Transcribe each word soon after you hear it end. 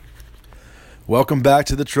Welcome back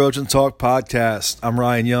to the Trojan Talk podcast. I'm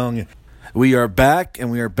Ryan Young. We are back, and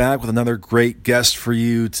we are back with another great guest for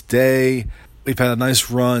you today. We've had a nice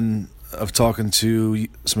run of talking to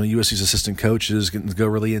some of USC's assistant coaches, getting to go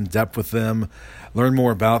really in depth with them, learn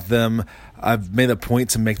more about them. I've made a point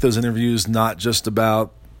to make those interviews not just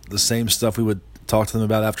about the same stuff we would talk to them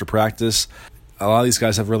about after practice. A lot of these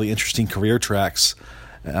guys have really interesting career tracks,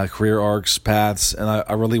 career arcs, paths, and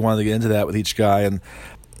I really wanted to get into that with each guy. And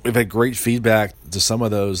we've had great feedback to some of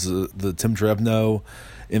those. The Tim Drevno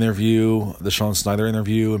interview, the Sean Snyder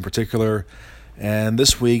interview in particular. And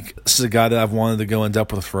this week, this is a guy that I've wanted to go in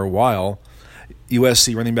depth with for a while.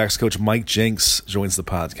 USC running backs coach Mike Jinks joins the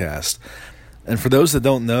podcast. And for those that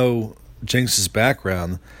don't know Jinks'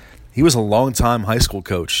 background, he was a longtime high school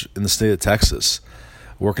coach in the state of Texas,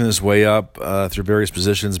 working his way up through various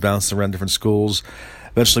positions, bouncing around different schools,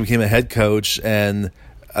 eventually became a head coach. And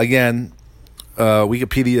again,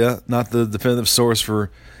 Wikipedia, not the definitive source for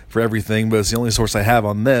everything, but it's the only source I have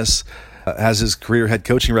on this, has his career head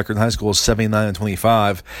coaching record in high school is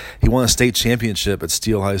 79-25. He won a state championship at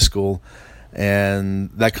Steele High School, and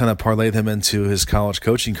that kind of parlayed him into his college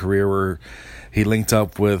coaching career, where he linked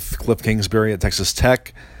up with Cliff Kingsbury at Texas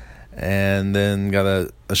Tech, and then got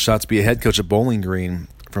a shot to be a head coach at Bowling Green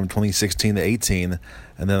from 2016 to 18,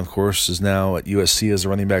 and then, of course, is now at USC as a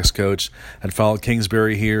running backs coach. Had followed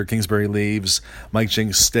Kingsbury here. Kingsbury leaves. Mike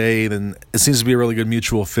Jinks stayed, and it seems to be a really good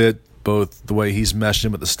mutual fit, both the way he's meshed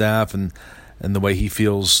in with the staff and the way he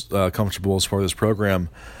feels comfortable as part of this program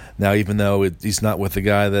now, even though he's not with the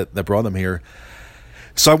guy that brought him here.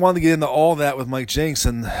 So I wanted to get into all that with Mike Jinks,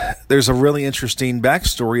 and there's a really interesting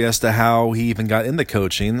backstory as to how he even got into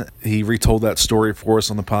coaching. He retold that story for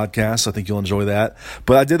us on the podcast. I think you'll enjoy that.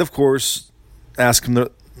 But I did, of course, ask him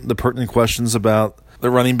the pertinent questions about the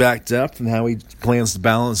running back depth and how he plans to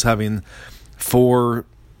balance having 4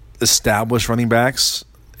 established running backs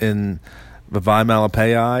in Vavae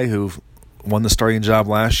Malepeai, who won the starting job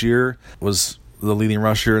last year, was the leading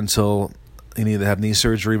rusher until he needed to have knee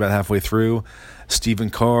surgery about halfway through. Stephen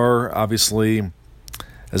Carr obviously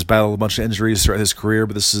has battled a bunch of injuries throughout his career,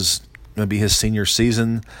 but this is going to be his senior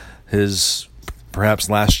season, his perhaps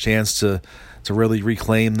last chance to really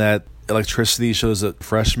reclaim that electricity, shows a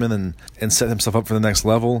freshman, and set himself up for the next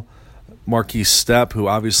level. Marquise Stepp, who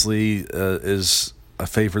obviously is a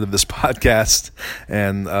favorite of this podcast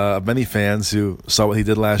and many fans who saw what he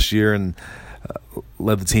did last year and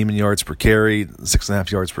led the team in yards per carry,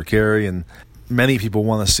 6.5 yards per carry, and many people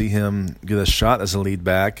want to see him get a shot as a lead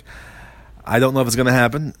back. I don't know if it's going to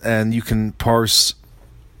happen, and you can parse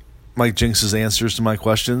Mike Jinks' answers to my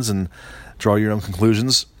questions and draw your own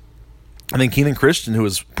conclusions. I think Keenan Christian, who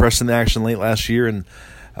was pressed into action late last year and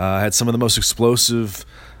had some of the most explosive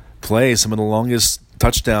plays, some of the longest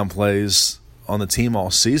touchdown plays on the team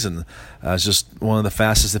all season, is just one of the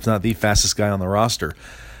fastest, if not the fastest guy on the roster.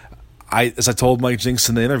 As I told Mike Jinks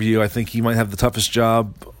in the interview, I think he might have the toughest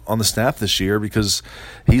job on the staff this year because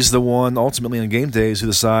he's the one ultimately on game days who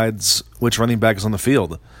decides which running back is on the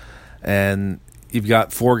field. And you've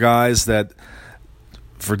got 4 guys that,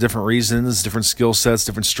 for different reasons, different skill sets,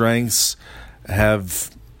 different strengths,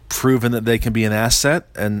 have proven that they can be an asset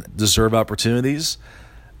and deserve opportunities.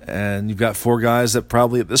 And you've got 4 guys that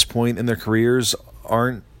probably at this point in their careers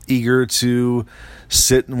aren't eager to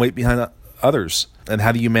sit and wait behind others. And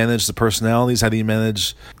how do you manage the personalities? How do you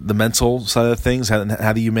manage the mental side of things?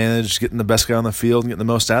 How do you manage getting the best guy on the field and getting the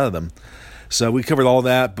most out of them? So we covered all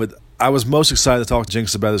that, but I was most excited to talk to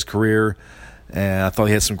Jinks about his career, and I thought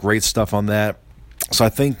he had some great stuff on that. So I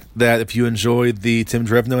think that if you enjoyed the Tim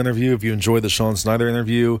Drevno interview, if you enjoyed the Sean Snyder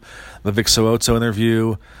interview, the Vic So'oto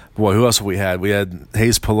interview, boy, who else have we had? We had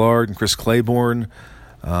Hayes Pillard and Chris Claiborne.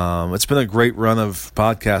 It's been a great run of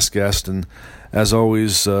podcast guests, and as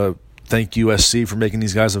always, thank USC for making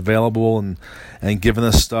these guys available and giving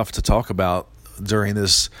us stuff to talk about during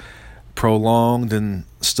this prolonged and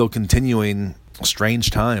still continuing strange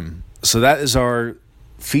time. So that is our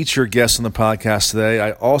featured guest on the podcast today.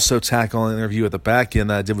 I also tackle an interview at the back end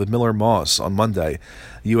that I did with Miller Moss on Monday,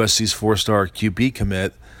 USC's 4-star QB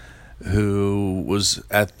commit, who was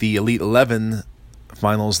at the Elite 11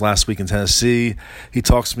 finals last week in Tennessee. He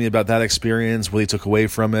talks to me about that experience, what he took away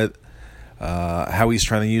from it, how he's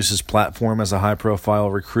trying to use his platform as a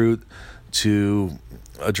high-profile recruit to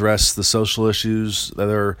address the social issues that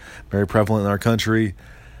are very prevalent in our country,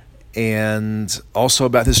 and also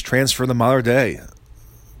about his transfer to Mater Dei.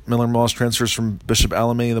 Miller Moss transfers from Bishop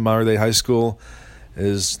Alamany to Mater Dei High School,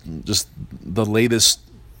 is just the latest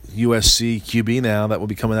USC QB now that will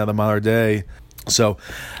be coming out of Mater Dei. So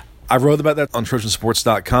I wrote about that on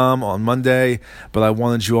Trojansports.com on Monday, but I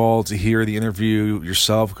wanted you all to hear the interview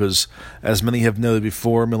yourself because, as many have noted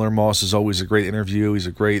before, Miller Moss is always a great interview. He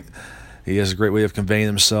has a great way of conveying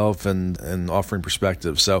himself and offering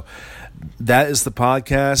perspective. So that is the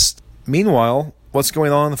podcast. Meanwhile, what's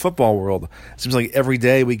going on in the football world? It seems like every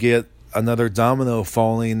day we get another domino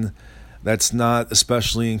falling that's not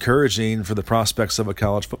especially encouraging for the prospects of a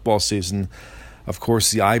college football season. Of course,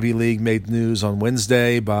 the Ivy League made news on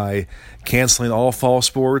Wednesday by canceling all fall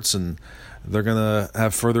sports, and they're going to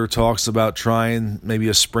have further talks about trying maybe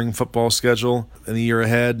a spring football schedule in the year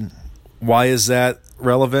ahead. Why is that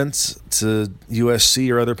relevant to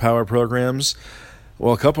USC or other power programs?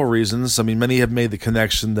 Well, a couple reasons. I mean, many have made the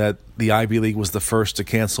connection that the Ivy League was the first to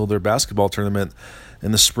cancel their basketball tournament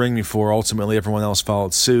in the spring before ultimately everyone else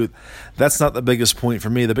followed suit. That's not the biggest point for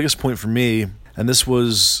me. The biggest point for me, and this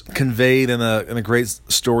was conveyed in a great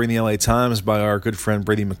story in the LA Times by our good friend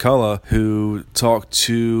Brady McCullough, who talked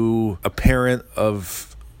to a parent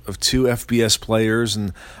of two FBS players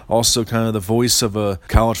and also kind of the voice of a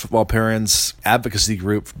college football parents advocacy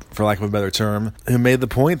group, for lack of a better term, who made the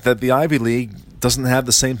point that the Ivy League doesn't have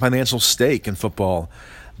the same financial stake in football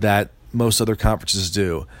that most other conferences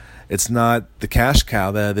do. It's not the cash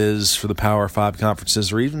cow that it is for the Power 5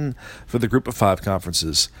 conferences or even for the Group of 5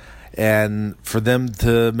 conferences. And for them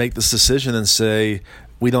to make this decision and say,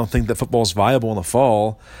 we don't think that football is viable in the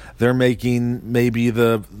fall, they're making maybe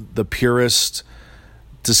the purest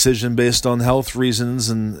decision based on health reasons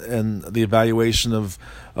and the evaluation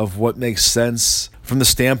of what makes sense from the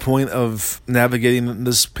standpoint of navigating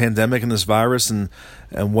this pandemic and this virus and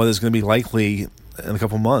what is going to be likely in a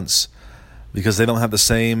couple months, because they don't have the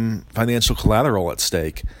same financial collateral at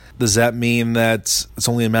stake. Does that mean that it's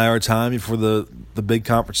only a matter of time before the big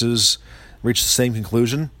conferences reach the same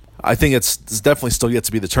conclusion? I think it's definitely still yet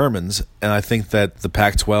to be determined, and I think that the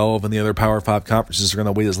Pac-12 and the other Power 5 conferences are going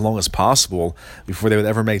to wait as long as possible before they would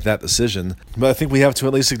ever make that decision. But I think we have to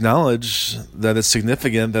at least acknowledge that it's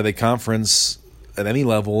significant that a conference at any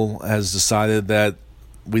level has decided that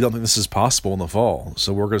we don't think this is possible in the fall,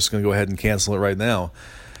 so we're just going to go ahead and cancel it right now.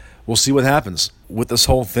 We'll see what happens. With this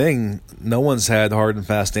whole thing, no one's had hard and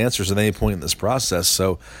fast answers at any point in this process,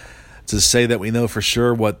 so to say that we know for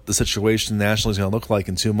sure what the situation nationally is going to look like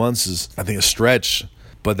in 2 months is, I think, a stretch.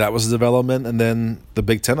 But that was a development, and then the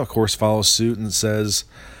Big Ten, of course, follows suit and says,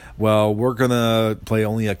 well, we're going to play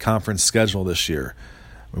only a conference schedule this year,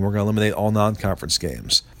 and we're going to eliminate all non-conference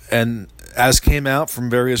games. And as came out from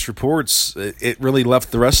various reports, it really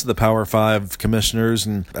left the rest of the Power 5 commissioners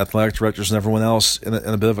and athletic directors and everyone else in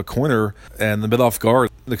a bit of a corner and a bit off guard.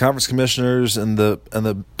 The conference commissioners and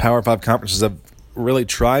the Power 5 conferences have really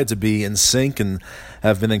tried to be in sync and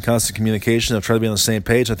have been in constant communication, have tried to be on the same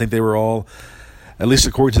page. I think they were all, at least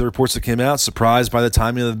according to the reports that came out, surprised by the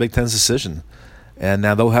timing of the Big Ten's decision. And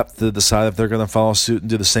now they'll have to decide if they're going to follow suit and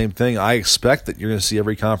do the same thing. I expect that you're going to see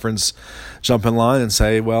every conference jump in line and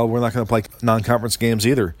say, well, we're not going to play non-conference games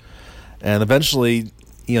either. And eventually,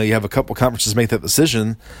 you have a couple conferences make that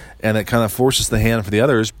decision, and it kind of forces the hand for the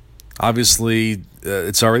others. Obviously,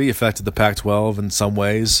 it's already affected the Pac-12 in some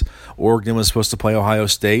ways. Oregon was supposed to play Ohio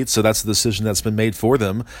State, so that's the decision that's been made for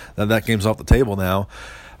them. That game's off the table now.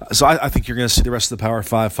 So I think you're going to see the rest of the Power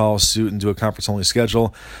 5 follow suit and do a conference-only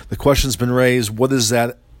schedule. The question's been raised, what does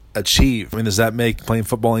that achieve? I mean, does that make playing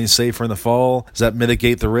football any safer in the fall? Does that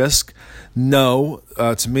mitigate the risk? No.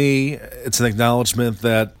 To me, it's an acknowledgement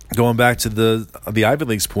that, going back to the Ivy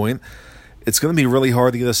League's point, it's going to be really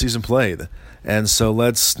hard to get a season played. And so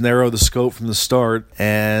let's narrow the scope from the start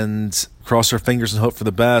and cross our fingers and hope for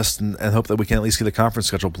the best and hope that we can at least get a conference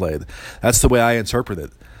schedule played. That's the way I interpret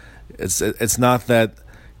it. It's not that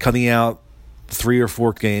cutting out 3 or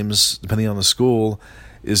 4 games, depending on the school,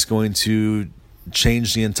 is going to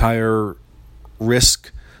change the entire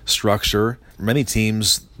risk structure. Many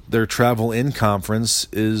teams, their travel in conference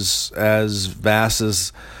is as vast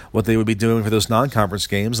as what they would be doing for those non-conference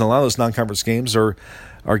games. And a lot of those non-conference games are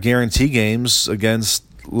guarantee games against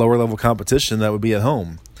lower-level competition that would be at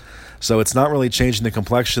home. So it's not really changing the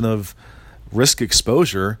complexion of risk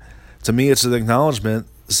exposure. To me, it's an acknowledgement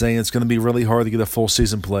saying it's going to be really hard to get a full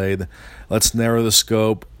season played. Let's narrow the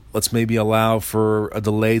scope. Let's maybe allow for a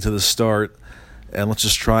delay to the start, and let's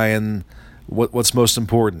just try and what's most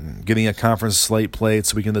important, getting a conference slate played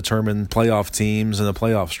so we can determine playoff teams and a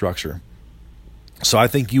playoff structure. So I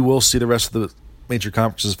think you will see the rest of the major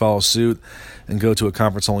conferences follow suit and go to a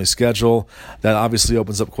conference-only schedule. That obviously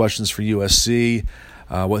opens up questions for USC.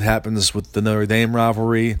 What happens with the Notre Dame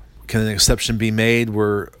rivalry? Can an exception be made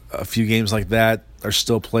where a few games like that are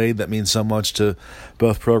still played that means so much to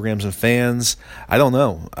both programs and fans? I don't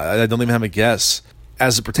know. I don't even have a guess.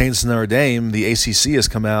 as it pertains to Notre Dame, the ACC has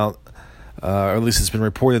come out, or at least it's been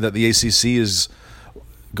reported that the ACC is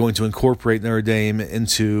going to incorporate Notre Dame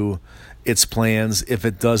into its plans. If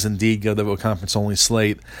it does indeed go to a conference-only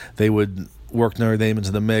slate, they would work Notre Dame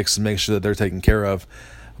into the mix and make sure that they're taken care of.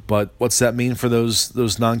 But what's that mean for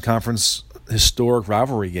those non-conference historic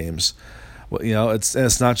rivalry games? Well,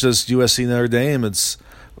 it's not just USC Notre Dame. It's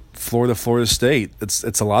Florida State.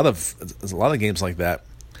 It's a lot of games like that.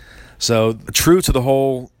 So true to the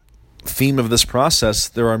whole theme of this process,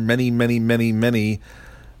 there are many, many, many, many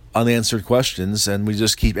unanswered questions, and we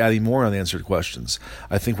just keep adding more unanswered questions.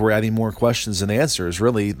 I think we're adding more questions than answers,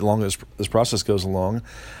 really, the longer this process goes along.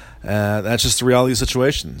 That's just the reality of the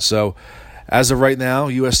situation. So as of right now,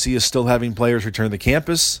 USC is still having players return to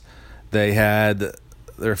campus. They had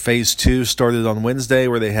their Phase 2 started on Wednesday,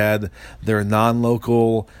 where they had their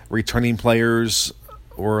non-local returning players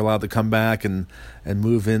were allowed to come back and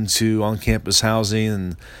move into on-campus housing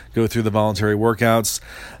and go through the voluntary workouts.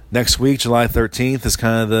 Next week, July 13th, is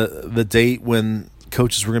kind of the date when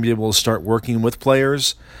coaches were going to be able to start working with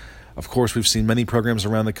players. Of course, we've seen many programs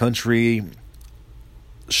around the country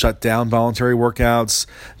shut down voluntary workouts,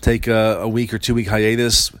 take a week or 2 week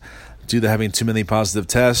hiatus due to having too many positive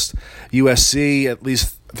tests. USC, at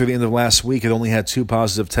least through the end of last week, had only had 2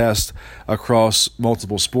 positive tests across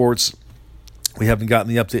multiple sports. We haven't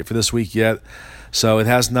gotten the update for this week yet, so it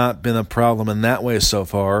has not been a problem in that way so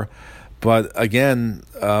far. But again,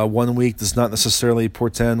 1 week does not necessarily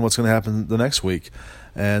portend what's going to happen the next week,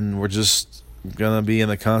 and we're just going to be in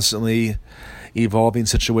a constantly evolving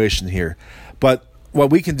situation here. But what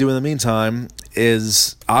we can do in the meantime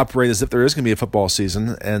is operate as if there is going to be a football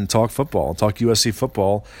season and talk football, talk USC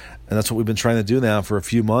football, and that's what we've been trying to do now for a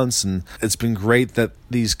few months. And it's been great that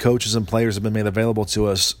these coaches and players have been made available to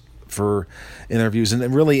us for interviews,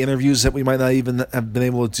 and really interviews that we might not even have been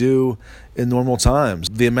able to do in normal times.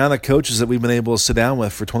 The amount of coaches that we've been able to sit down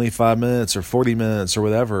with for 25 minutes or 40 minutes or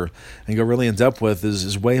whatever and go really in depth with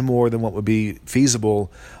is way more than what would be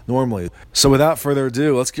feasible normally. So without further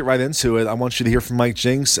ado, let's get right into it. I want you to hear from Mike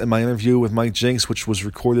Jinks and my interview with Mike Jinks, which was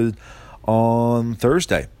recorded on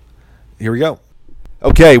Thursday. Here we go.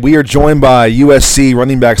 Okay, we are joined by USC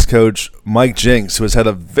running backs coach Mike Jinks, who has had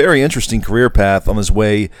a very interesting career path on his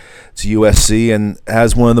way to USC and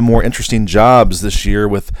has one of the more interesting jobs this year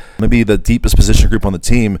with maybe the deepest position group on the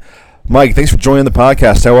team. Mike, thanks for joining the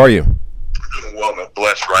podcast. How are you? Well, I'm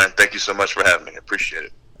blessed, Ryan. Thank you so much for having me. I appreciate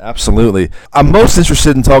it. Absolutely. I'm most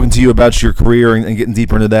interested in talking to you about your career and getting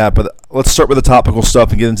deeper into that, but let's start with the topical stuff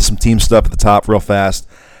and get into some team stuff at the top real fast.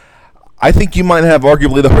 I think you might have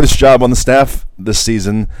arguably the hardest job on the staff this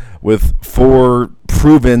season with 4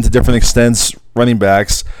 proven to different extents running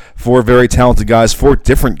backs, 4 very talented guys, 4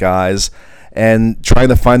 different guys, and trying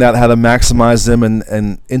to find out how to maximize them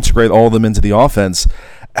and integrate all of them into the offense.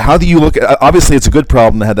 How do you look at, obviously it's a good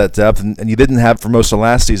problem to have that depth, and you didn't have for most of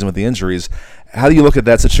last season with the injuries. How do you look at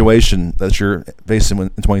that situation that you're facing in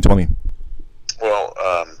 2020? Well,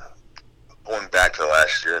 going back to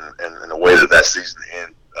last year and the way that season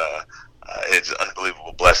ended, it's an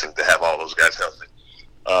unbelievable blessing to have all those guys healthy.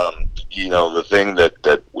 The thing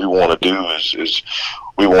that we want to do is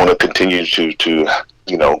we want to continue to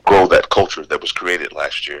grow that culture that was created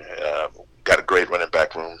last year. Got a great running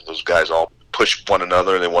back room. Those guys all push one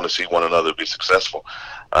another, and they want to see one another be successful.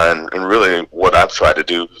 And really what I've tried to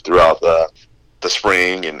do throughout the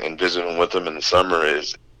spring and visiting with them in the summer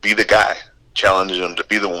is be the guy, challenging them to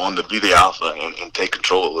be the one, to be the alpha, and take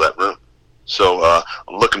control of that room. So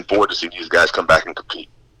I'm looking forward to seeing these guys come back and compete.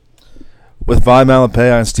 With Vi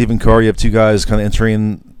Malepeai and Stephen Carr, you have 2 guys kind of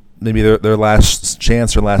entering maybe their last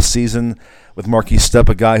chance or last season. With Marquise Stepp,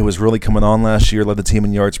 a guy who was really coming on last year, led the team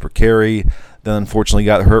in yards per carry, then unfortunately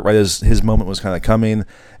got hurt right as his moment was kind of coming.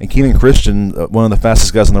 And Keenan Christian, one of the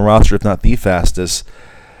fastest guys on the roster, if not the fastest.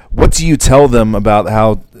 What do you tell them about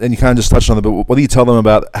how, and you kind of just touched on it, but what do you tell them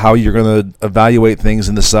about how you're going to evaluate things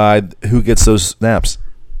and decide who gets those snaps?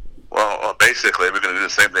 Well, basically, we're going to do the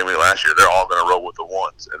same thing we did last year. They're all going to roll with the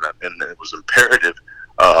ones, and it was imperative.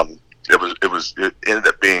 It ended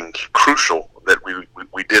up being crucial that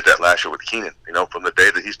we did that last year with Keenan. From the day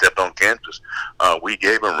that he stepped on campus, we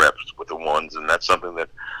gave him reps with the ones, and that's something that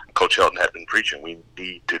Coach Helton had been preaching. We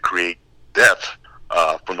need to create depth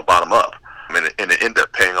from the bottom up. And it ended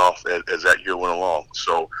up paying off as that year went along.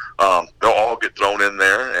 So they'll all get thrown in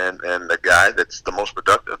there, and the guy that's the most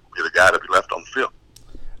productive will be the guy to be left on the field.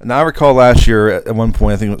 And I recall last year at one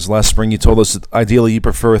point, I think it was last spring, you told us that ideally you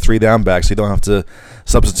prefer a 3 down back, so you don't have to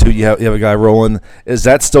substitute. You have a guy rolling. Is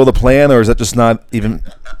that still the plan, or is that just not even?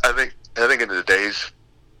 I think in today's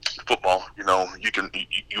football, you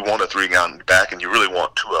want a 3 down back, and you really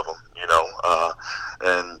want 2 of them.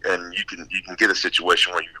 and you can get a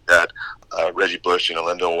situation where you've got Reggie Bush and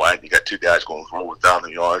Orlando White. You got two guys going for over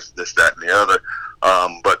 1,000 yards, this, that, and the other.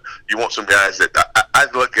 But you want some guys that I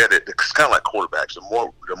look at it. It's kind of like quarterbacks.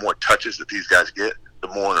 The more touches that these guys get, the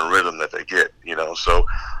more in the rhythm that they get. So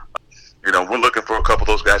we're looking for a couple of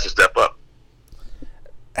those guys to step up.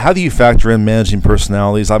 How do you factor in managing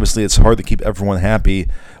personalities? Obviously, it's hard to keep everyone happy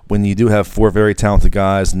when you do have four very talented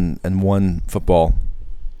guys and one football.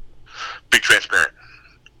 Be transparent.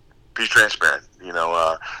 Be transparent. In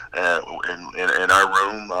our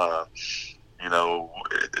room,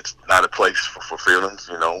 it's not a place for feelings.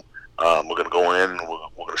 We're going to go in and we're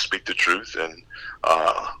going to speak the truth. And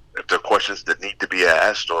if there are questions that need to be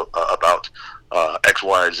asked or about X,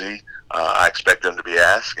 Y, or Z, I expect them to be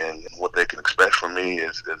asked. And what they can expect from me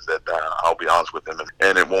is that I'll be honest with them.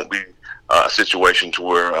 And it won't be a situation to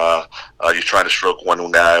where you try to stroke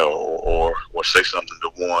one guy or say something to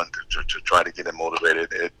one to try to get him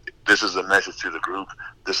motivated. This is a message to the group.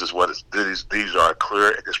 This is what these are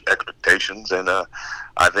clear expectations, and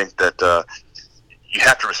I think that you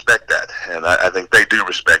have to respect that, and I think they do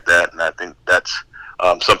respect that, and I think that's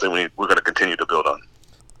something we're going to continue to build on.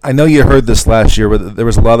 I know you heard this last year, but there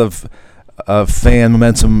was a lot of fan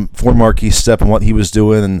momentum for Marquise Stepp and what he was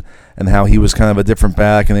doing and how he was kind of a different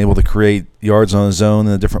back and able to create yards on his own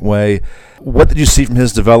in a different way. What did you see from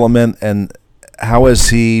his development, and how has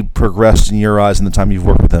he progressed in your eyes in the time you've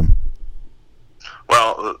worked with him?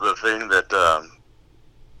 Well, the thing that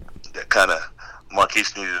kind of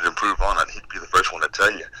Marquise needed to improve on, and he'd be the first one to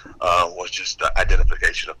tell you, was just the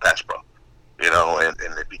identification of pass pro. And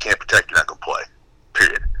if you can't protect, you're not going to play,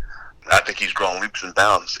 period. I think he's grown leaps and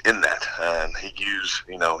bounds in that, and he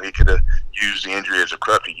could have used the injury as a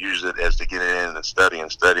crutch. He used it as to get in and study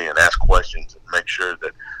and ask questions and make sure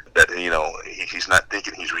that he's not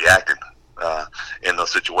thinking, he's reacting in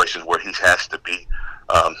those situations where he has to be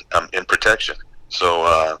in protection.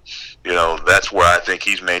 So that's where I think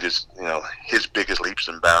he's made his biggest leaps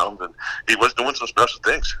and bounds, and he was doing some special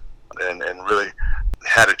things and really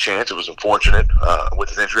had a chance. It was unfortunate with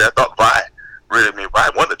his injury. I thought Vi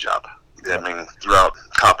won the job. Throughout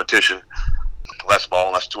competition, last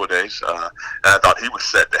two days, and I thought he was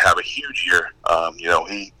set to have a huge year.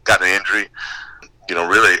 He got an injury,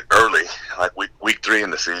 really early, like week 3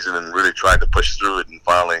 in the season, and really tried to push through it. And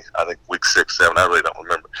finally, I think week 6, 7, I really don't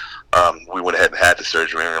remember. We went ahead and had the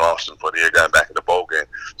surgery in Austin for the year, got back in the bowl game.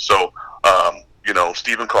 So,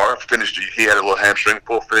 Stephen Carr he had a little hamstring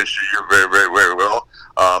pull, finished the year very, very, very well.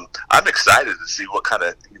 I'm excited to see what kind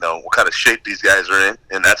of shape these guys are in,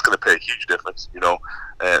 and that's going to pay a huge difference, and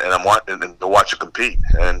I'm wanting to watch it compete.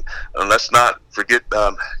 And let's not forget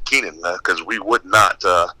Keenan, because we would not,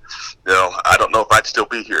 I don't know if I'd still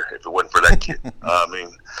be here if it wasn't for that kid.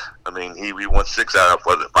 We won 6 out of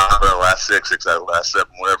 5 out of the last 6 out of the last 7,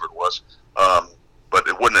 whatever it was. But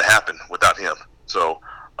it wouldn't have happened without him. So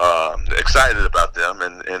excited about them,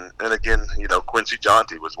 and again, Quincy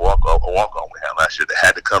Jonty was a walk-on we had last year that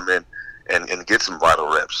had to come in and get some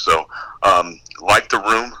vital reps. So like the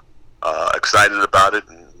room, excited about it,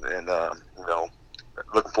 and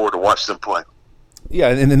looking forward to watching them play. Yeah,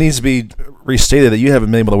 and it needs to be restated that you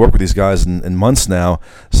haven't been able to work with these guys in months now,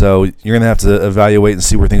 so you're going to have to evaluate and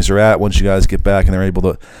see where things are at once you guys get back and they're able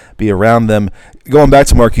to be around them. Going back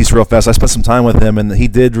to Marquise real fast, I spent some time with him, and he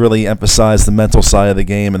did really emphasize the mental side of the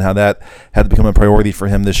game and how that had to become a priority for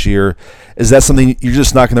him this year. Is that something you're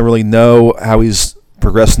just not going to really know how he's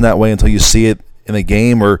progressing that way until you see it in a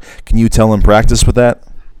game, or can you tell in practice with that?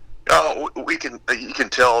 You can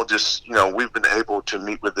tell just, we've been able to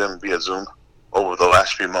meet with them via Zoom over the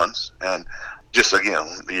last few months, and just again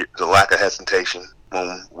the lack of hesitation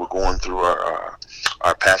when we're going through our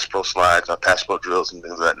pass pro slides, our pass pro drills, and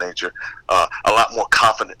things of that nature. A lot more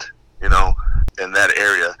confident, in that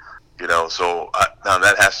area, So now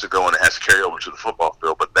that has to go and it has to carry over to the football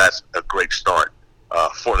field, but that's a great start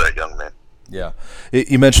for that young man. Yeah,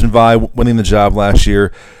 you mentioned Vi winning the job last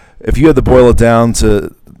year. If you had to boil it down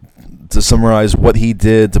to summarize what he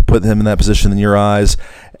did to put him in that position in your eyes,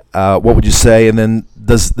 what would you say? And then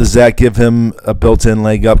does that give him a built-in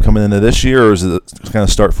leg up coming into this year, or is it kind of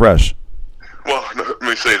start fresh? Well, let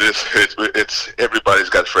me say this: it's everybody's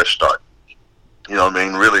got a fresh start.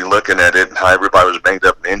 Really looking at it and how everybody was banged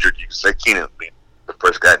up and injured, you can say Keenan would be the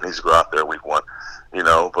first guy that needs to go out there week 1.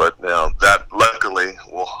 But that luckily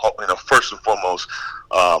will help. First and foremost,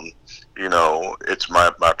 it's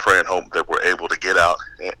my prayer and hope that we're able to get out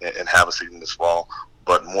and have a season this fall.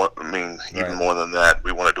 But even more than that,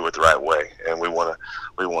 we want to do it the right way, and we want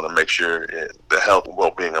to make sure the health and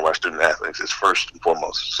well-being of our student athletes is first and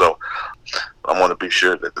foremost. So I want to be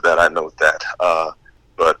sure that I know that.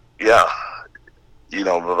 But yeah,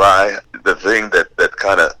 the thing that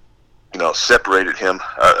kind of separated him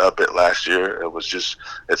a bit last year.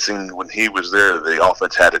 It seemed when he was there, the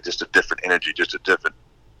offense had just a different energy, just a different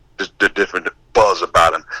buzz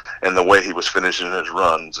about him, and the way he was finishing his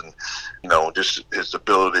runs, and just his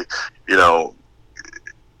ability. There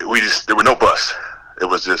were no busts. It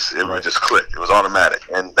was just click. It was automatic,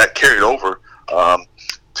 and that carried over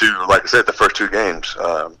to, like I said, the first two games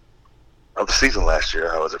of the season last year.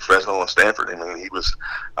 I was at Fresno and Stanford. I mean,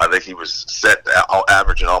 I think he was set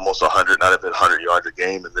averaging almost 100, not even 100 yards a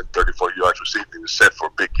game, and then 34 yards receiving. He was set for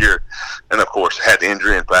a big year, and of course had the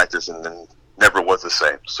injury in practice, and then never was the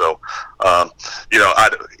same. So,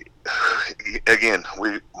 again,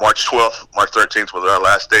 March 12th, March 13th was our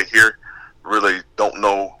last day here. Really don't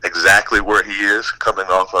know exactly where he is coming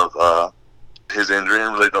off of his injury,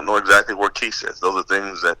 and really don't know exactly where Keith is. Those are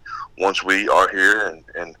things that once we are here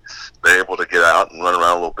and they're able to get out and run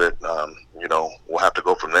around a little bit, we'll have to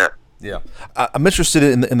go from there. Yeah, I'm interested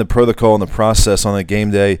in the protocol and the process on a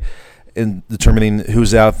game day in determining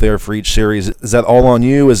who's out there for each series. Is that all on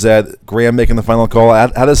you? Is that Graham making the final call?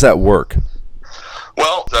 How does that work?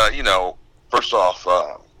 Well, first off,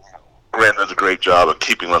 Graham does a great job of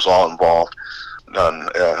keeping us all involved.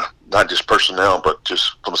 Not just personnel, but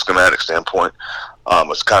just from a schematic standpoint.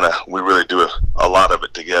 We really do a lot of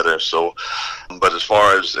it together. So, but as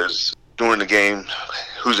far as during the game,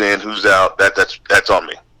 who's in, who's out, that's on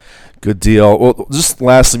me. Good deal. Well, just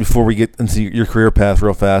lastly, before we get into your career path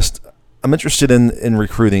real fast, I'm interested in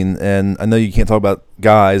recruiting, and I know you can't talk about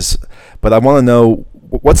guys, but I want to know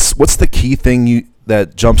what's the key thing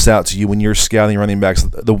that jumps out to you when you're scouting running backs,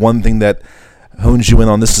 the one thing that hones you in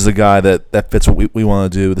on, this is a guy that fits what we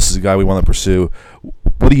want to do, this is a guy we want to pursue.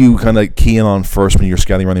 What do you kind of key in on first when you're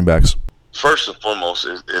scouting running backs? First and foremost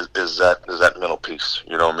is that mental piece,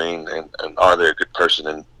 you know what I mean? And are they a good person,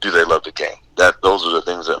 and do they love the game? Those are the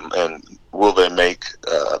things and will they make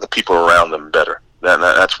the people around them better?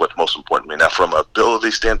 That's what's most important to me. Now, from an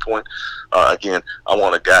ability standpoint, again, I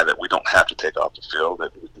want a guy that we don't have to take off the field,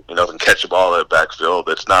 that can catch the ball at the backfield,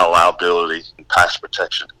 that's not a liability in pass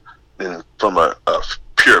protection. And from a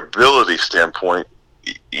pure ability standpoint,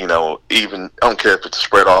 even I don't care if it's a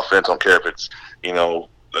spread offense, I don't care if it's a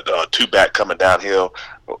two-back coming downhill.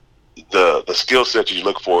 The skill set you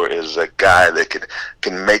look for is a guy that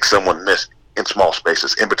can make someone miss in small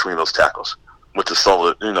spaces in between those tackles with the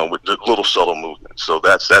solid, with the little subtle movement. So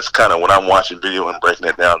that's kind of when I'm watching video and breaking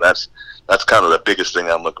it down. That's kind of the biggest thing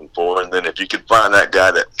I'm looking for. And then if you can find that guy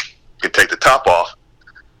that can take the top off,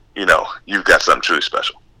 you've got something truly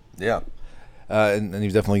special. Yeah, and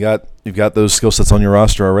you've definitely got those skill sets on your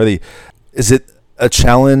roster already. Is it a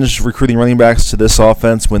challenge recruiting running backs to this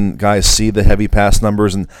offense when guys see the heavy pass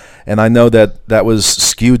numbers? And I know that was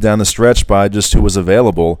skewed down the stretch by just who was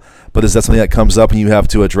available, but is that something that comes up and you have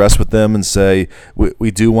to address with them and say,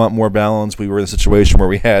 we do want more balance? We were in a situation where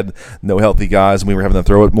we had no healthy guys and we were having to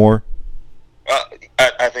throw it more?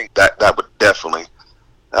 I think that would definitely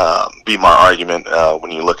be my argument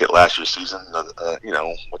when you look at last year's season.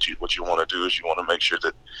 What you want to do is you want to make sure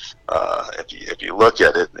that if you look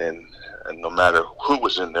at it and no matter who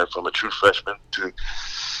was in there, from a true freshman to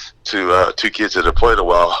two kids that have played a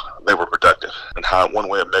while, they were productive. And one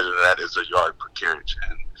way of measuring that is a yard per carriage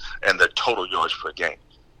and their total yards per game.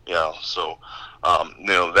 So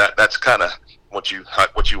that's kind of what you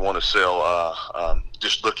want to sell.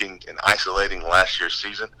 Just looking and isolating last year's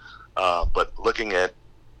season, but looking at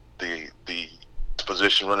the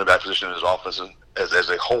position, running back position in his offense as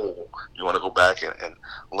a whole, you want to go back and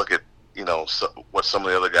look at what some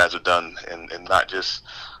of the other guys have done, and not just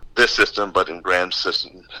this system, but in Graham's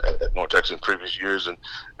system at North Texas in previous years, and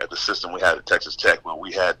at the system we had at Texas Tech, where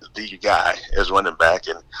we had the guy as running back,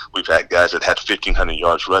 and we've had guys that had 1,500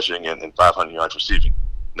 yards rushing and 500 yards receiving.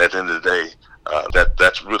 And at the end of the day,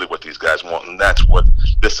 that's really what these guys want, and that's what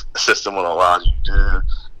this system will allow you to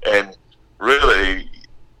do. And really,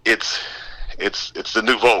 it's the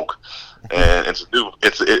new vogue, and it's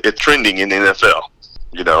trending in the NFL.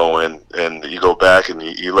 And you go back and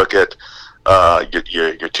you look at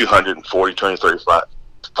your 240,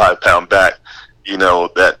 235 pound back,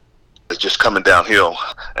 that is just coming downhill,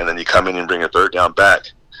 and then you come in and bring a third down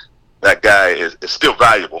back. That guy is still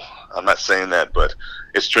valuable. I'm not saying that, but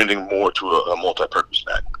it's trending more to a multi-purpose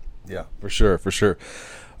back. Yeah, for sure.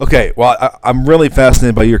 Okay, well, I'm really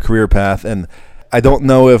fascinated by your career path, and I don't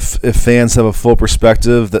know if fans have a full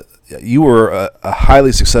perspective that you were a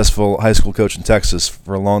highly successful high school coach in Texas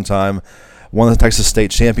for a long time, won the Texas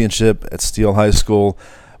State Championship at Steele High School,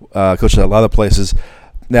 coached at a lot of places.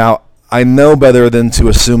 Now, I know better than to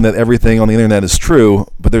assume that everything on the internet is true,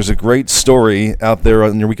 but there's a great story out there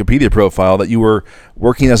on your Wikipedia profile that you were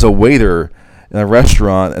working as a waiter in a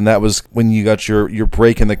restaurant, and that was when you got your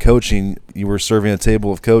break in the coaching. You were serving a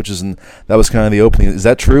table of coaches, and that was kind of the opening. Is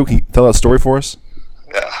that true? Can you tell that story for us?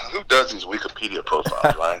 Yeah, who does these Wikipedia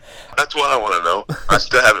profiles, Ryan? That's what I want to know. I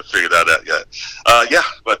still haven't figured that out yet. Yeah,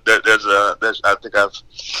 but there's I think I've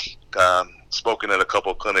spoken at a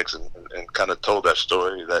couple of clinics and kind of told that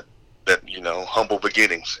story that humble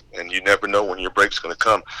beginnings, and you never know when your break's going to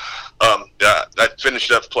come. Yeah, I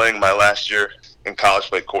finished up playing my last year in college,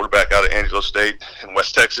 played quarterback out of Angelo State in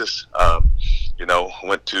West Texas.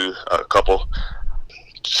 Went to a couple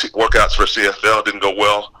workouts for CFL, didn't go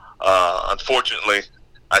well. Unfortunately,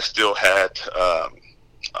 I still had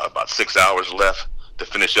about 6 hours left to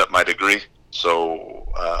finish up my degree. So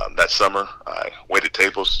that summer, I waited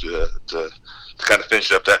tables to kind of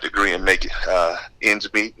finish up that degree and make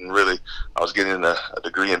ends meet. And really, I was getting a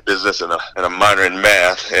degree in business and a minor in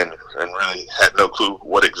math, and really had no clue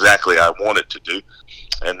what exactly I wanted to do.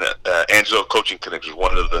 And Angelo Coaching Clinics was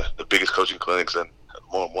one of the biggest coaching clinics and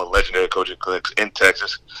more legendary coaching clinics in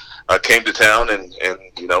Texas. I came to town, and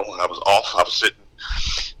I was off. I was sitting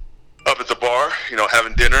up at the bar,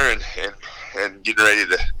 having dinner and getting ready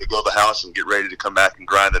to go to the house and get ready to come back and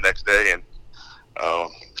grind the next day. And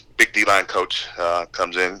big D-line coach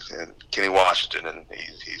comes in, and Kenny Washington, and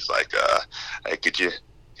he's like, "Hey, could you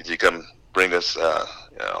come bring us our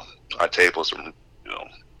table some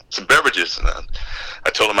beverages?" And I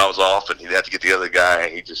told him I was off, and he'd have to get the other guy.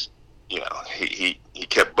 And he just he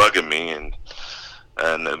kept bugging me, and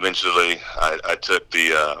eventually I took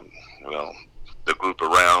the group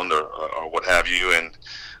around or what have you, and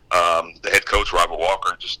the head coach, Robert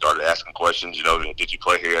Walker, just started asking questions. Did you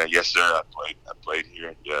play here? Yes, sir. I played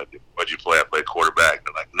here. Yeah. What did you play? I played quarterback.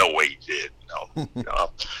 They're like, no way you did.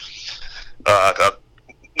 Not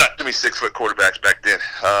too many 6-foot quarterbacks back then.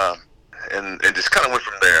 And just kind of went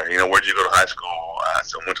from there. Where'd you go to high school?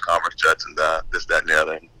 So I went to Commerce Judson, this, that, and the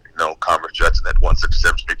other. Commerce Judson had won 6 or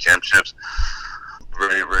 7 straight championships.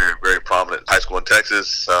 Very, very, very prominent high school in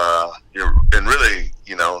Texas. And really,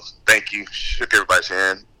 thank you. Shook everybody's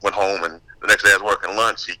hand. Went home, and the next day I was working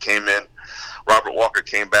lunch. He came in. Robert Walker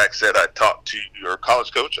came back, said, "I talked to your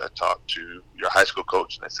college coach. I talked to your high school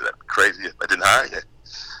coach." And I said, "That'd be crazy if I didn't hire you."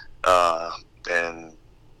 And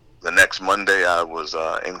the next Monday, I was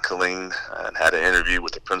in Killeen and had an interview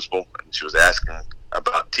with the principal, and she was asking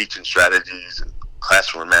about teaching strategies and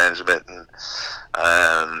classroom management, and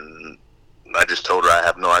I just told her I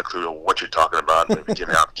have no clue what you're talking about. Maybe give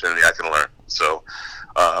me an opportunity I can learn. So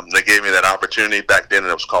they gave me that opportunity back then, and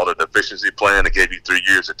it was called a deficiency plan. They gave you 3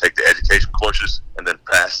 years to take the education courses and then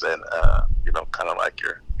pass, and kind of like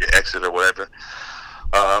your exit or whatever.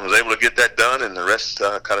 I was able to get that done, and the rest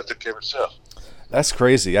kind of took care of itself. That's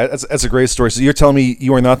crazy. That's a great story. So you're telling me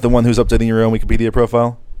you are not the one who's updating your own Wikipedia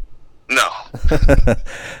profile? No.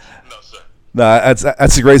 No,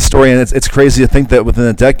 that's a great story, and it's crazy to think that within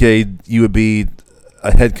a decade you would be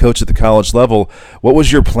a head coach at the college level. What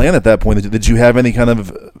was your plan at that point? Did you have any kind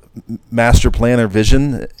of master plan or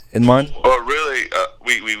vision in mind? Well, really,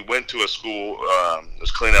 we went to a school, it was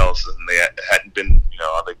Clean Ellis, and they hadn't been,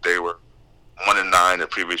 I think they were 1-9 the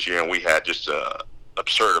previous year, and we had just a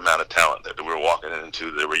absurd amount of talent that we were walking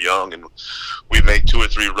into. They were young, and we made 2 or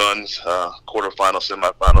 3 runs, quarterfinals,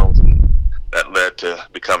 semifinals, and that led to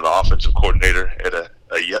becoming an offensive coordinator at a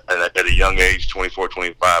young age, 24,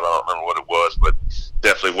 25. I don't remember what it was, but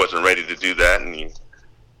definitely wasn't ready to do that. And you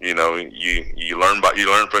learn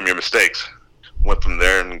from your mistakes. Went from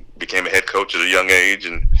there and became a head coach at a young age.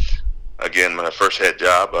 And again, my first head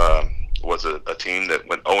job was a team that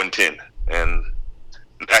went 0-10, and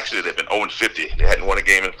actually they've been 0-50. They hadn't won a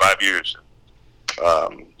game in 5 years.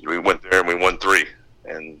 We went there and we won 3.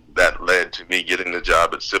 And that led to me getting the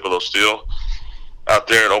job at Cibolo Steel out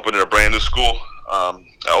there and opening a brand new school. I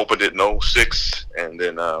opened it in 2006, and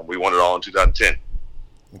then we won it all in 2010.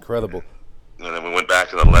 Incredible. And then we went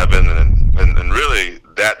back in 2011, and really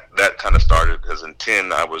that kind of started because in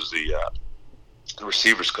 2010 I was the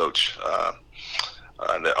receivers coach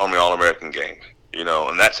on the Army All-American game.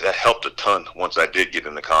 And that helped a ton once I did get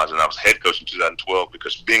into college, and I was head coach in 2012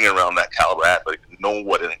 because being around that caliber athlete, knowing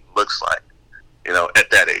what it looks like, at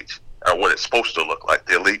that age, or what it's supposed to look like,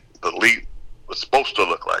 the elite was supposed to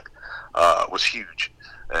look like, was huge,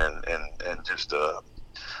 and just the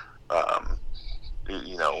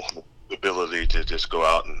ability to just go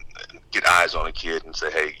out and get eyes on a kid and say,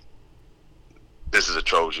 hey, this is a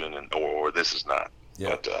Trojan, or this is not. Yeah.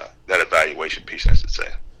 But that evaluation piece, I should say.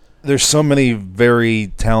 There's so many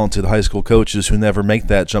very talented high school coaches who never make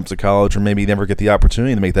that jump to college, or maybe never get the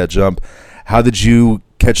opportunity to make that jump. How did you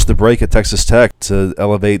catch the break at Texas Tech to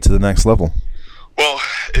elevate to the next level? Well,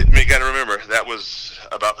 you got to remember, that was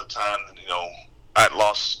about the time, I had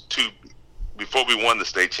lost before we won the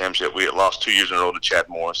state championship, we had lost 2 years in a row to Chad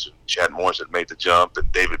Morris. Chad Morris had made the jump,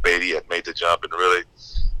 and David Beatty had made the jump, and really,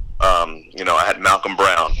 I had Malcolm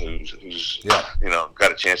Brown, who's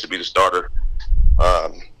got a chance to be the starter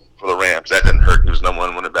for the Rams. That didn't hurt. He was number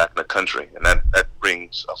one running back in the country, and that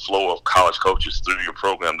brings a flow of college coaches through your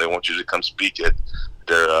program. They want you to come speak at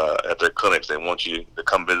their clinics. They want you to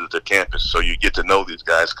come visit their campus, so you get to know these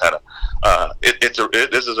guys. Kind of,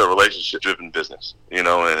 this is a relationship-driven business, and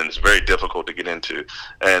it's very difficult to get into.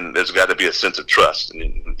 And there's got to be a sense of trust,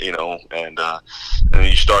 and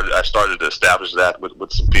I started to establish that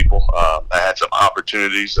with some people. I had some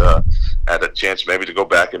opportunities. I had a chance maybe to go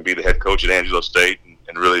back and be the head coach at Angelo State,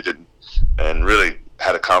 and really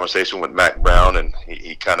had a conversation with Mac Brown, and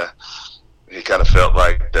he kind of felt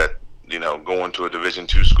like that. Going to a Division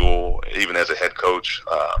II school, even as a head coach,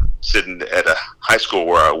 sitting at a high school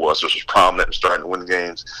where I was, which was prominent and starting to win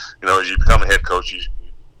games. As you become a head coach,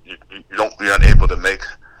 you're not able to make,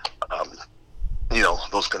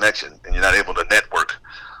 those connections, and you're not able to network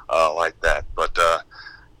like that. But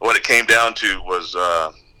what it came down to was,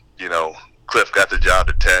 Cliff got the job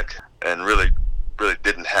at Tech, and really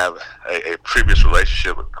didn't have a previous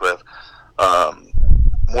relationship with Cliff. I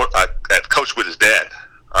had coached with his dad.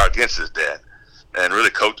 Against his dad, and really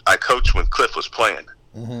I coached when Cliff was playing,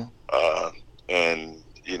 and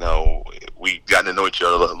we got to know each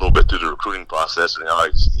other a little bit through the recruiting process. And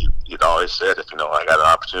he'd always said, if I got an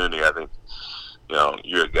opportunity, I think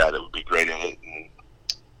you're a guy that would be great in it. And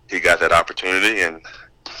he got that opportunity, and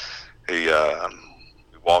he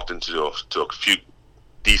walked into a few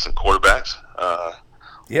decent quarterbacks.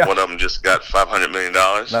 One of them just got $500 million.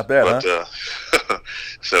 Not bad, huh?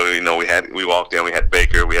 So we walked in. We had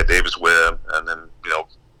Baker, we had Davis Webb, and then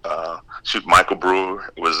Michael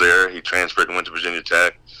Brewer was there. He transferred and went to Virginia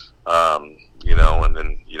Tech. And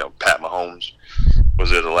then Pat Mahomes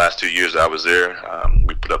was there the last 2 years I was there.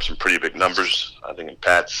 We put up some pretty big numbers. I think in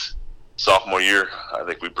Pat's sophomore year, I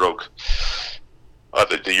think we broke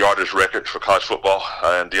the yardage record for college football.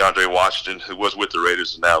 And DeAndre Washington, who was with the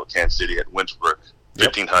Raiders and now at Kansas City, at Winsburg.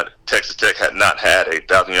 1,500. Texas Tech had not had a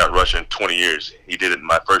 1,000-yard rusher in 20 years. He did it in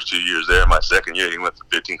my first 2 years there. My second year, he went for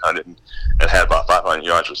 1,500 and had about 500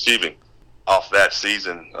 yards receiving. Off that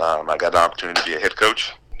season, I got the opportunity to be a head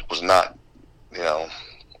coach. Was not,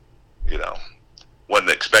 wasn't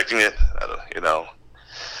expecting it,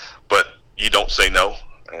 but you don't say no,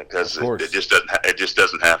 because it just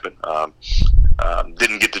doesn't happen.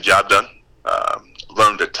 Didn't get the job done.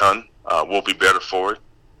 Learned a ton. Will be better for it.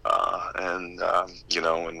 And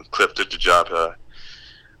Cliff did the job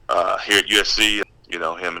here at USC.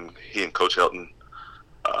 He and Coach Helton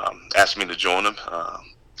asked me to join him,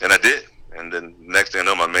 and I did. And then next thing I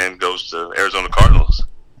know, my man goes to Arizona Cardinals.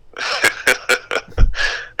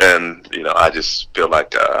 And I just feel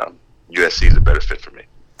like USC is a better fit for me.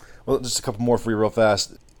 Well, just a couple more for you real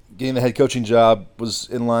fast. Getting the head coaching job was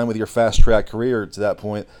in line with your fast-track career to that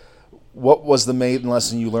point. What was the main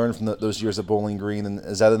lesson you learned from those years at Bowling Green, and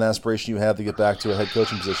is that an aspiration you have to get back to a head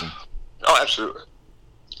coaching position? Oh, absolutely.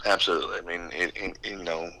 Absolutely. I mean,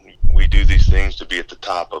 we do these things to be at the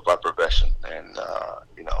top of our profession, and,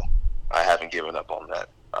 I haven't given up on that.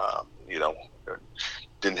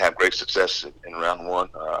 Didn't have great success in round one,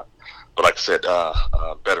 but like I said,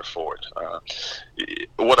 better for it.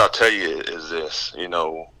 What I'll tell you is this,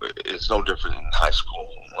 it's no different in high school.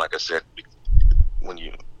 Like I said, when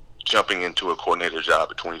you jumping into a coordinator job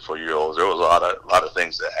at 24-year-olds, there was a lot of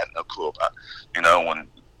things that I had no clue about. When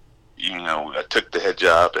I took the head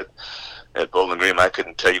job at Bowling Green, I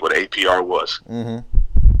couldn't tell you what APR was. And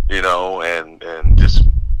just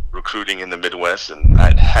recruiting in the Midwest, and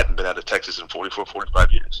I hadn't been out of Texas in 44,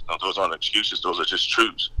 45 years. Those aren't excuses; those are just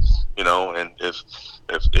truths. And if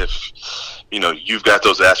you've got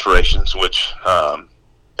those aspirations, which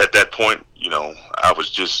at that point, I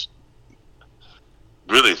was just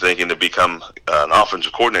really thinking to become an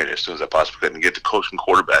offensive coordinator as soon as I possibly could and get to coaching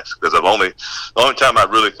quarterbacks, because the only time I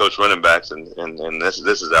really coached running backs, and this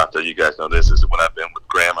is out there, you guys know this, is when I've been with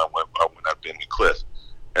Graham or when I've been with Cliff.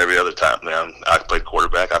 Every other time, man, I've played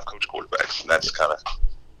quarterback, I've coached quarterbacks, and that's kind of,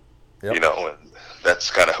 and that's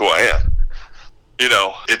kind of who I am.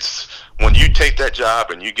 It's when you take that job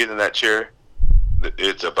and you get in that chair,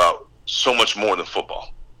 it's about so much more than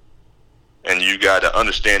football, and you got to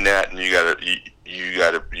understand that, and you got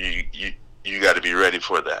to be ready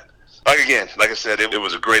for that. like I said, it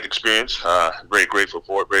was a great experience. Very grateful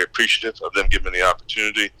for it. Very appreciative of them giving me the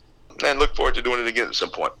opportunity, and look forward to doing it again at some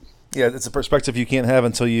point. Yeah, it's a perspective you can't have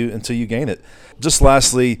until you gain it. Just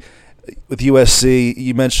lastly, with USC,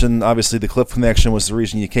 you mentioned obviously the Cliff connection was the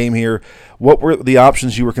reason you came here. What were the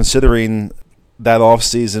options you were considering that off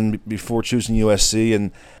season before choosing USC?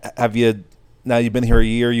 And have you, now you've been here a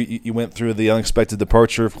year, you went through the unexpected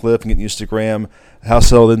departure of Cliff and getting used to Graham. How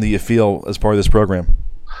settled in do you feel as part of this program?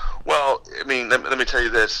 Well, I mean, let me tell you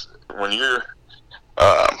this: when you're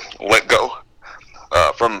let go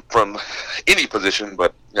from any position,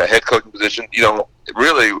 but head coaching position,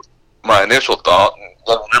 really my initial thought, and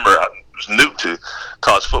I remember I was new to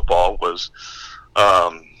college football, was,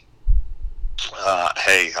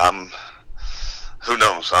 hey, who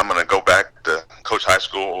knows? I'm going to go back to coach high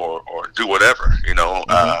school or do whatever,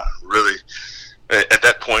 really at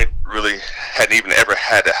that point, really hadn't even ever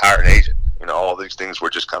had to hire an agent. All these things were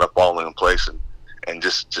just kind of falling in place and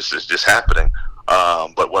just happening.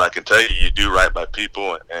 But what I can tell you, you do right by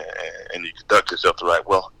people and you conduct yourself the right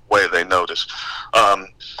way they notice.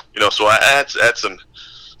 So I had some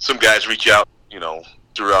guys reach out,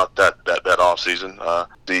 throughout that off season.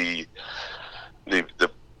 The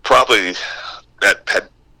probably that had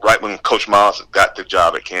right when Coach Miles got the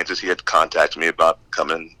job at Kansas, he had contacted me about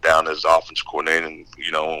coming down as offense coordinator, and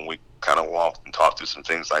and we kind of walked and talked through some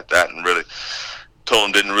things like that, and really told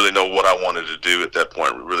him didn't really know what I wanted to do at that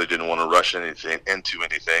point. We really didn't want to rush anything into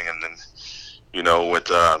anything, and then with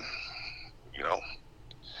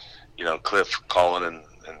Cliff calling and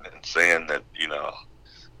saying that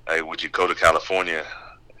hey, would you go to California?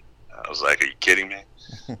 I was like, are you kidding me?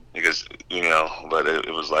 Because but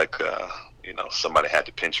it was like somebody had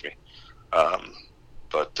to pinch me.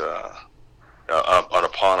 But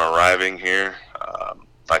upon arriving here, I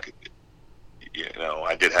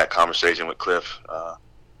did have a conversation with Cliff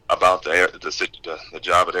about the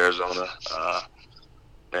job at Arizona,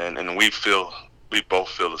 and we both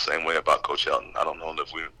feel the same way about Coach Helton. I don't know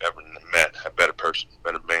if we've ever met a better person,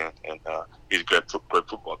 better man, and he's a great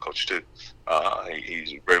football coach too.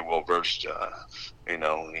 He's very well versed. He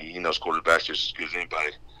knows quarterbacks just as good as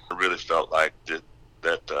anybody. I really felt like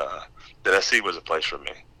that SC was a place for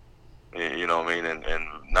me. You know what I mean? And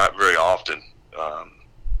not very often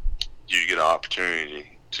you get an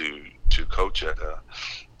opportunity to coach at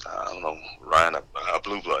Ryan, a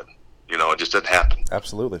blue blood. It just doesn't happen.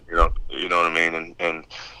 Absolutely. You know what I mean? And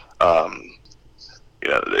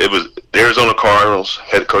it was the Arizona Cardinals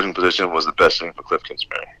head coaching position was the best thing for Cliff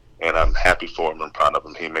Kingsbury, and I'm happy for him and proud of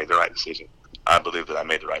him. He made the right decision. I believe that I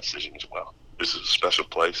made the right decision as well. This is a special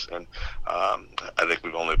place, and I think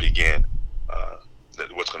we've only began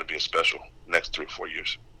what's going to be a special next 3 or 4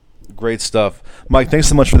 years. Great stuff. Mike, thanks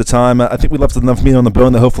so much for the time. I think we left enough meat on the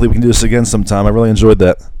bone that hopefully we can do this again sometime. I really enjoyed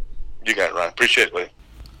that. You got it, Ryan. Appreciate it, Lee.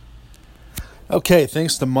 Okay,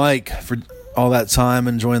 thanks to Mike for all that time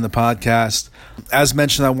and joining the podcast. As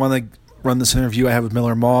mentioned, I want to run this interview I had with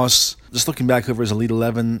Miller Moss. Just looking back over his Elite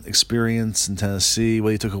 11 experience in Tennessee,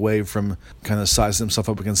 what he took away from kind of sizing himself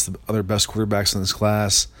up against the other best quarterbacks in his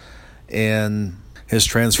class, and his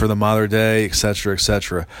transfer to the modern day, et cetera, et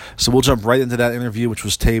cetera. So we'll jump right into that interview, which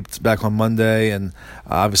was taped back on Monday, and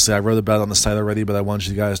obviously I wrote about it on the site already, but I wanted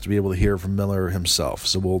you guys to be able to hear from Miller himself.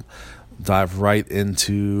 So we'll dive right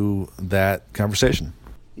into that conversation.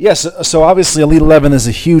 Yes, so obviously Elite 11 is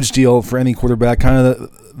a huge deal for any quarterback, kind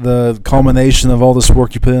of the culmination of all this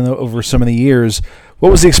work you put in over so many years.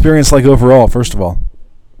 What was the experience like overall, first of all?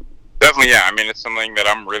 Definitely, yeah. I mean, it's something that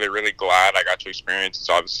I'm really, really glad I got to experience. It's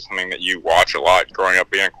obviously something that you watch a lot growing up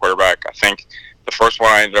being a quarterback. I think the first one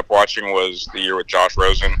I ended up watching was the year with Josh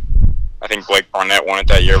Rosen. I think Blake Barnett won it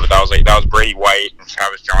that year, but that was Brady White and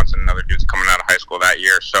Travis Johnson and other dudes coming out of high school that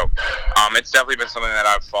year. So it's definitely been something that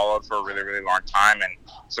I've followed for a really, really long time, and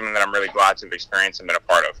something that I'm really glad to have experienced and been a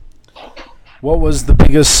part of. What was the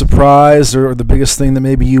biggest surprise or the biggest thing that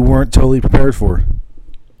maybe you weren't totally prepared for?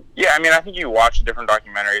 Yeah, I mean, I think you watch different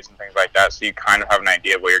documentaries and things like that, so you kind of have an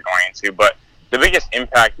idea of what you're going into. But the biggest thing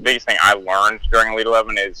I learned during Elite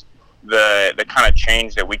 11 is the kind of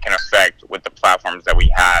change that we can affect with the platforms that we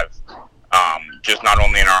have, just not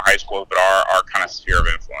only in our high schools, but our kind of sphere of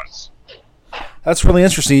influence. That's really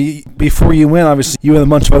interesting. Before you went, obviously, you and a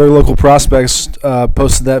bunch of other local prospects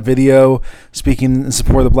posted that video speaking in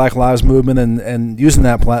support of the Black Lives Movement and using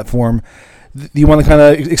that platform. Do you want to kind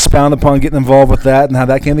of expound upon getting involved with that and how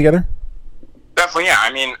that came together? Definitely, yeah.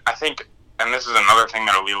 I mean, I think, and this is another thing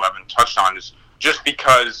that Elite 11 touched on, is just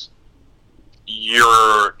because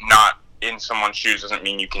you're not in someone's shoes doesn't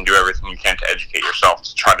mean you can do everything you can to educate yourself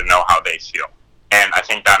to try to know how they feel. And I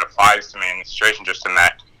think that applies to me in this situation, just in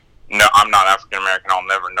that no, I'm not African American. I'll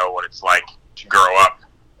never know what it's like to grow up.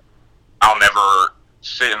 I'll never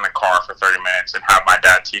sit in the car for 30 minutes and have my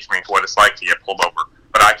dad teach me what it's like to get pulled over.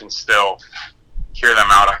 But I can still hear them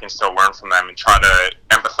out. I can still learn from them and try to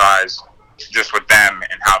empathize just with them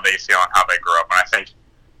and how they feel and how they grew up. And I think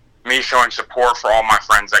me showing support for all my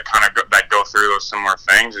friends that go through those similar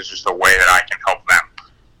things is just a way that I can help them.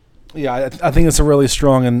 Yeah, I think it's a really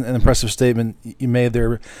strong and impressive statement you made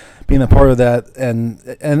there, being a part of that. And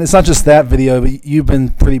it's not just that video, but you've been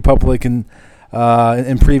pretty public in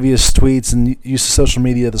previous tweets and use of social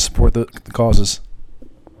media to support the causes.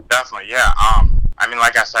 Definitely, yeah. I mean,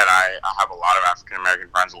 like I said, I have a lot of African American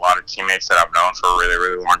friends, a lot of teammates that I've known for a really,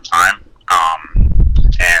 really long time.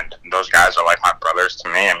 And those guys are like my brothers to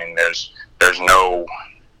me. I mean, there's no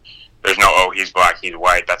oh, he's black, he's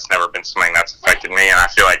white. That's never been something that's affected me. And I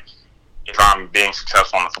feel like if I'm being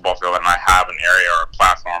successful on the football field and I have an area or a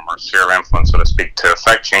platform or a sphere of influence, so to speak, to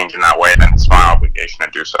affect change in that way, then it's my obligation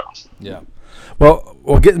to do so. Yeah. Well,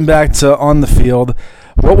 getting back to on the field,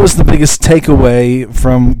 what was the biggest takeaway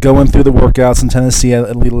from going through the workouts in Tennessee at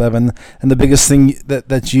Elite 11, and the biggest thing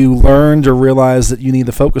that you learned or realized that you need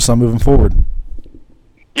to focus on moving forward?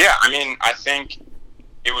 Yeah, I mean, I think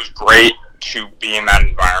it was great to be in that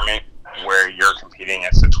environment where you're competing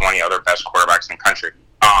against the 20 other best quarterbacks in the country.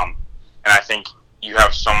 And I think you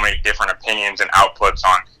have so many different opinions and outputs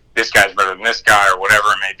on this guy's better than this guy or whatever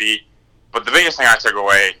it may be. But the biggest thing I took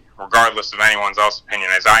away, regardless of anyone's else's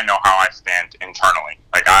opinion, is I know how I stand internally.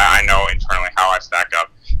 Like, I know internally how I stack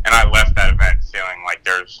up. And I left that event feeling like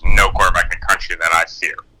there's no quarterback in the country that I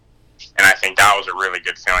fear. And I think that was a really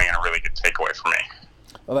good feeling and a really good takeaway for me.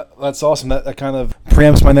 Well, that's awesome. That kind of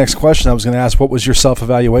preempts my next question. I was going to ask, what was your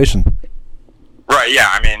self-evaluation? Right, yeah.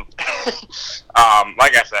 I mean,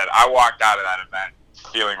 like I said, I walked out of that event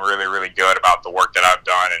feeling really, really good about the work that I've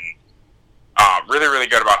done and really, really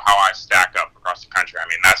good about how I stack up across the country. I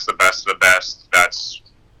mean, that's the best of the best. That's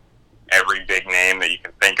every big name that you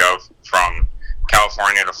can think of, from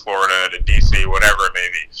California to Florida to D.C., whatever it may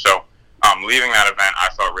be. So leaving that event, I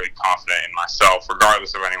felt really confident in myself,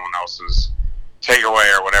 regardless of anyone else's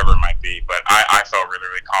takeaway or whatever it might be. But I felt really,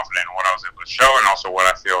 really confident in what I was able to show and also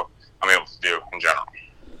what I feel I'm able to do in general.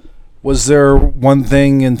 Was there one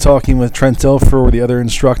thing in talking with Trent Dilfer or the other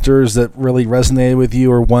instructors that really resonated with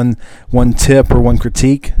you, or one tip or one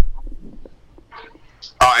critique?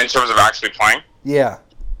 In terms of actually playing? Yeah.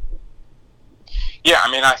 Yeah,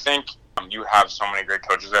 I mean, I think you have so many great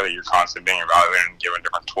coaches there that you're constantly being evaluated and given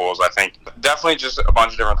different tools. I think definitely just a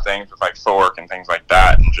bunch of different things with like footwork and things like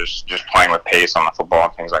that, and just playing with pace on the football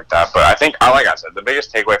and things like that. But I think, like I said, the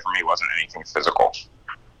biggest takeaway for me wasn't anything physical.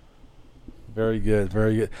 Very good,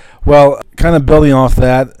 very good. Well, kind of building off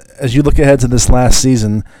that, as you look ahead to this last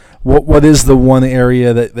season, what is the one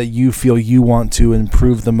area that you feel you want to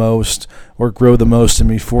improve the most or grow the most in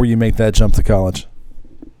before you make that jump to college?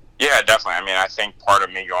 Yeah, definitely. I mean, I think part of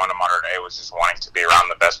me going to Mater Dei was just wanting to be around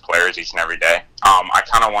the best players each and every day. I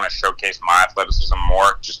kind of want to showcase my athleticism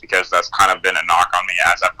more, just because that's kind of been a knock on me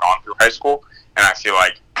as I've gone through high school, and I feel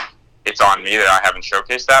like it's on me that I haven't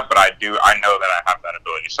showcased that, but I know that I have that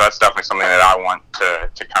ability. So that's definitely something that I want to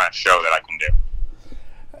kind of show that I can do.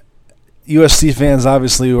 USC fans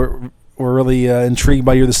obviously were really intrigued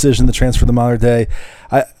by your decision to transfer to Mater Dei.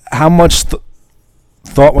 How much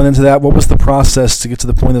thought went into that? What was the process to get to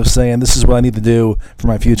the point of saying, this is what I need to do for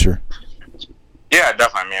my future? Yeah,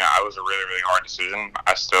 definitely. I mean, it was a really, really hard decision.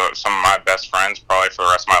 Some of my best friends, probably for the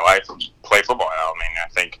rest of my life, play football now. I mean, I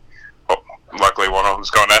think luckily one of them's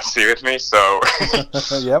going to SC with me, so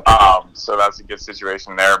yep. So that's a good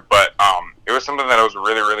situation there. But it was something that was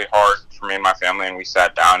really, really hard for me and my family, and we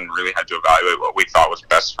sat down and really had to evaluate what we thought was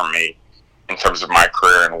best for me in terms of my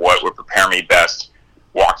career and what would prepare me best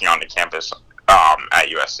walking onto campus at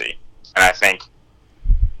USC. And I think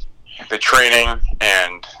the training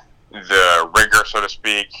and the rigor, so to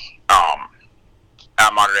speak,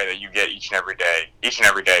 at Mater Dei that you get each and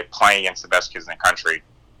every day playing against the best kids in the country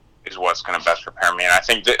is what's going to best prepare me. And I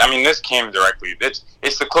think this came directly.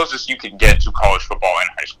 It's the closest you can get to college football in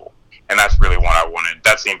high school, and that's really what I wanted.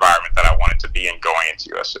 That's the environment that I wanted to be in going into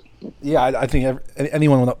USC. Yeah, I think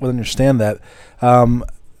anyone would understand that.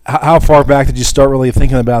 How far back did you start really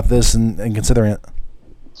thinking about this and considering it?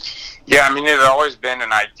 Yeah, I mean, it had always been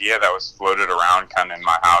an idea that was floated around kind of in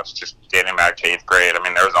my house, just dating back to 8th grade. I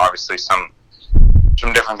mean, there was obviously some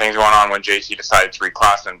different things going on when JT decided to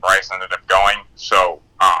reclass and Bryce ended up going. So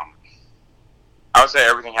I would say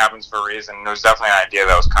everything happens for a reason. There was definitely an idea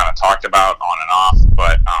that was kind of talked about on and off,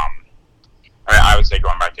 but I would say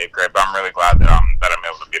going back to 8th grade. But I'm really glad that I'm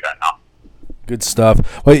able to be there now. Good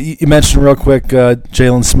stuff. Well, you mentioned real quick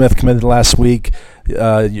Jalen Smith committed last week.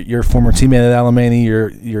 your former teammate at Alemany,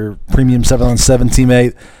 your premium 7-on-7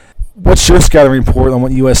 teammate. What's your scouting report on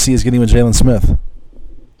what USC is getting with Jalen Smith?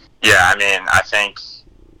 Yeah, I mean, I think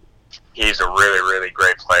he's a really, really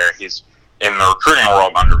great player. He's, in the recruiting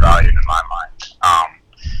world, undervalued in my mind.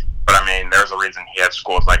 But, I mean, there's a reason he had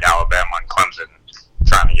schools like Alabama and Clemson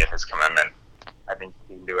trying to get his commitment. I think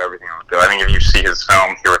he can do everything on the field. I think if you see his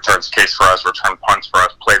film, he returns kicks for us, returned punts for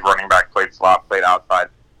us, played running back, played slot, played outside,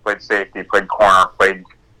 played safety, played corner, played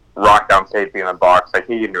rock down safety in the box. Like,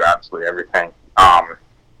 he can do absolutely everything.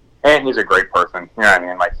 And he's a great person. You know what I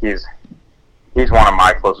mean? Like, he's one of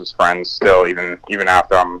my closest friends still, even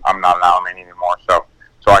after I'm not an Alemany anymore. So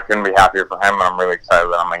I couldn't be happier for him, and I'm really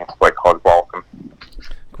excited that I'm going to play college ball with him.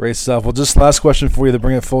 Great stuff. Well, just last question for you to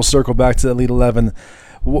bring it full circle back to Elite 11.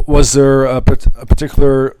 Was there a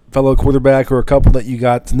particular fellow quarterback or a couple that you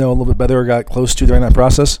got to know a little bit better or got close to during that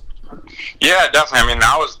process? Yeah, definitely. I mean,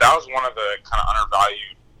 that was one of the kind of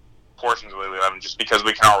undervalued portions of Elite 11, just because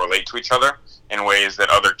we can all relate to each other in ways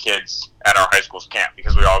that other kids at our high schools can't,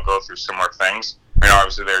 because we all go through similar things. I mean,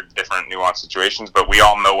 obviously there are different nuanced situations, but we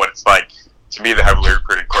all know what it's like to be the heavily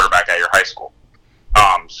recruited quarterback at your high school.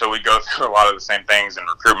 So we go through a lot of the same things in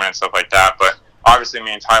recruitment and stuff like that. But obviously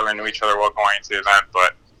me and Tyler knew each other well going into the event.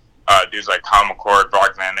 But dudes like Kyle McCord,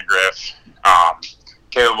 Brock Vandegrift,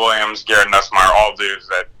 Caleb Williams, Garrett Nussmeyer, all dudes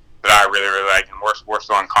that I really, really like, and we're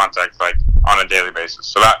still in contact like on a daily basis.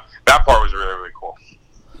 So that part was really, really cool.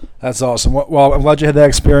 That's awesome. Well, I'm glad you had that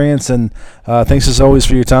experience, and thanks as always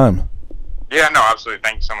for your time. Yeah, no, absolutely.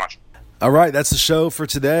 Thank you so much. All right, that's the show for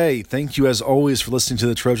today. Thank you, as always, for listening to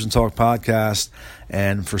the Trojan Talk podcast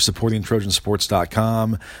and for supporting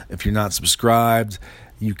Trojansports.com. If you're not subscribed,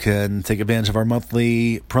 you can take advantage of our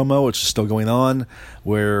monthly promo, which is still going on,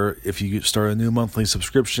 where if you start a new monthly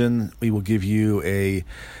subscription, we will give you a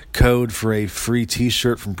code for a free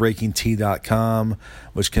t-shirt from BreakingT.com,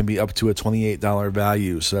 which can be up to a $28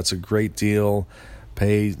 value. So that's a great deal.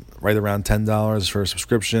 Pay right around $10 for a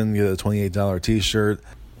subscription, get a $28 t-shirt.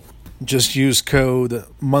 Just use code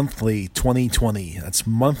monthly2020. That's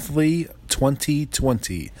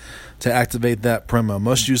monthly2020 to activate that promo.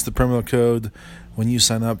 Must use the promo code when you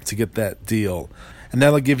sign up to get that deal. And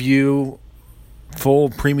that'll give you full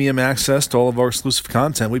premium access to all of our exclusive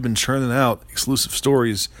content. We've been churning out exclusive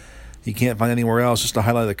stories you can't find anywhere else. Just to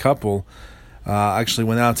highlight a couple, I actually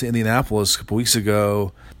went out to Indianapolis a couple weeks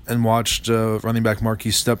ago and watched running back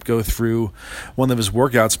Marquise Stepp go through one of his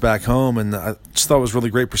workouts back home, and I just thought it was really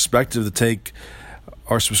great perspective to take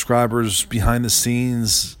our subscribers behind the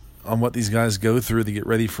scenes on what these guys go through to get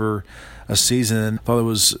ready for a season. And I thought it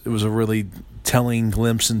was a really telling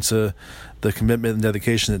glimpse into the commitment and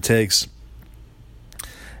dedication it takes.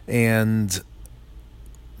 And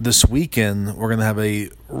this weekend, we're going to have a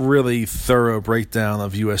really thorough breakdown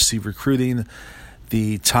of USC recruiting,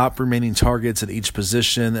 the top remaining targets at each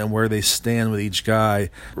position and where they stand with each guy.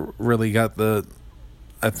 Really got the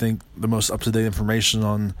most up-to-date information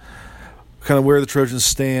on kind of where the Trojans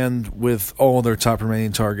stand with all their top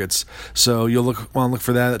remaining targets. So you'll want to look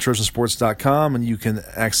for that at Trojansports.com, and you can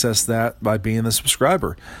access that by being a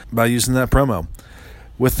subscriber, by using that promo.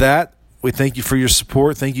 With that, we thank you for your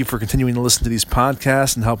support. Thank you for continuing to listen to these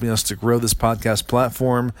podcasts and helping us to grow this podcast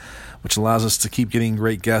platform, which allows us to keep getting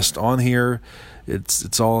great guests on here.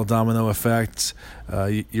 It's all a domino effect.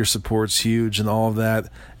 Your support's huge and all of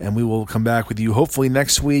that. And we will come back with you hopefully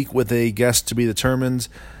next week with a guest to be determined.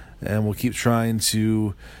 And we'll keep trying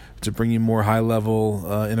to bring you more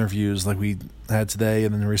high-level interviews like we had today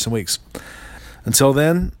and in recent weeks. Until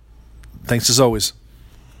then, thanks as always.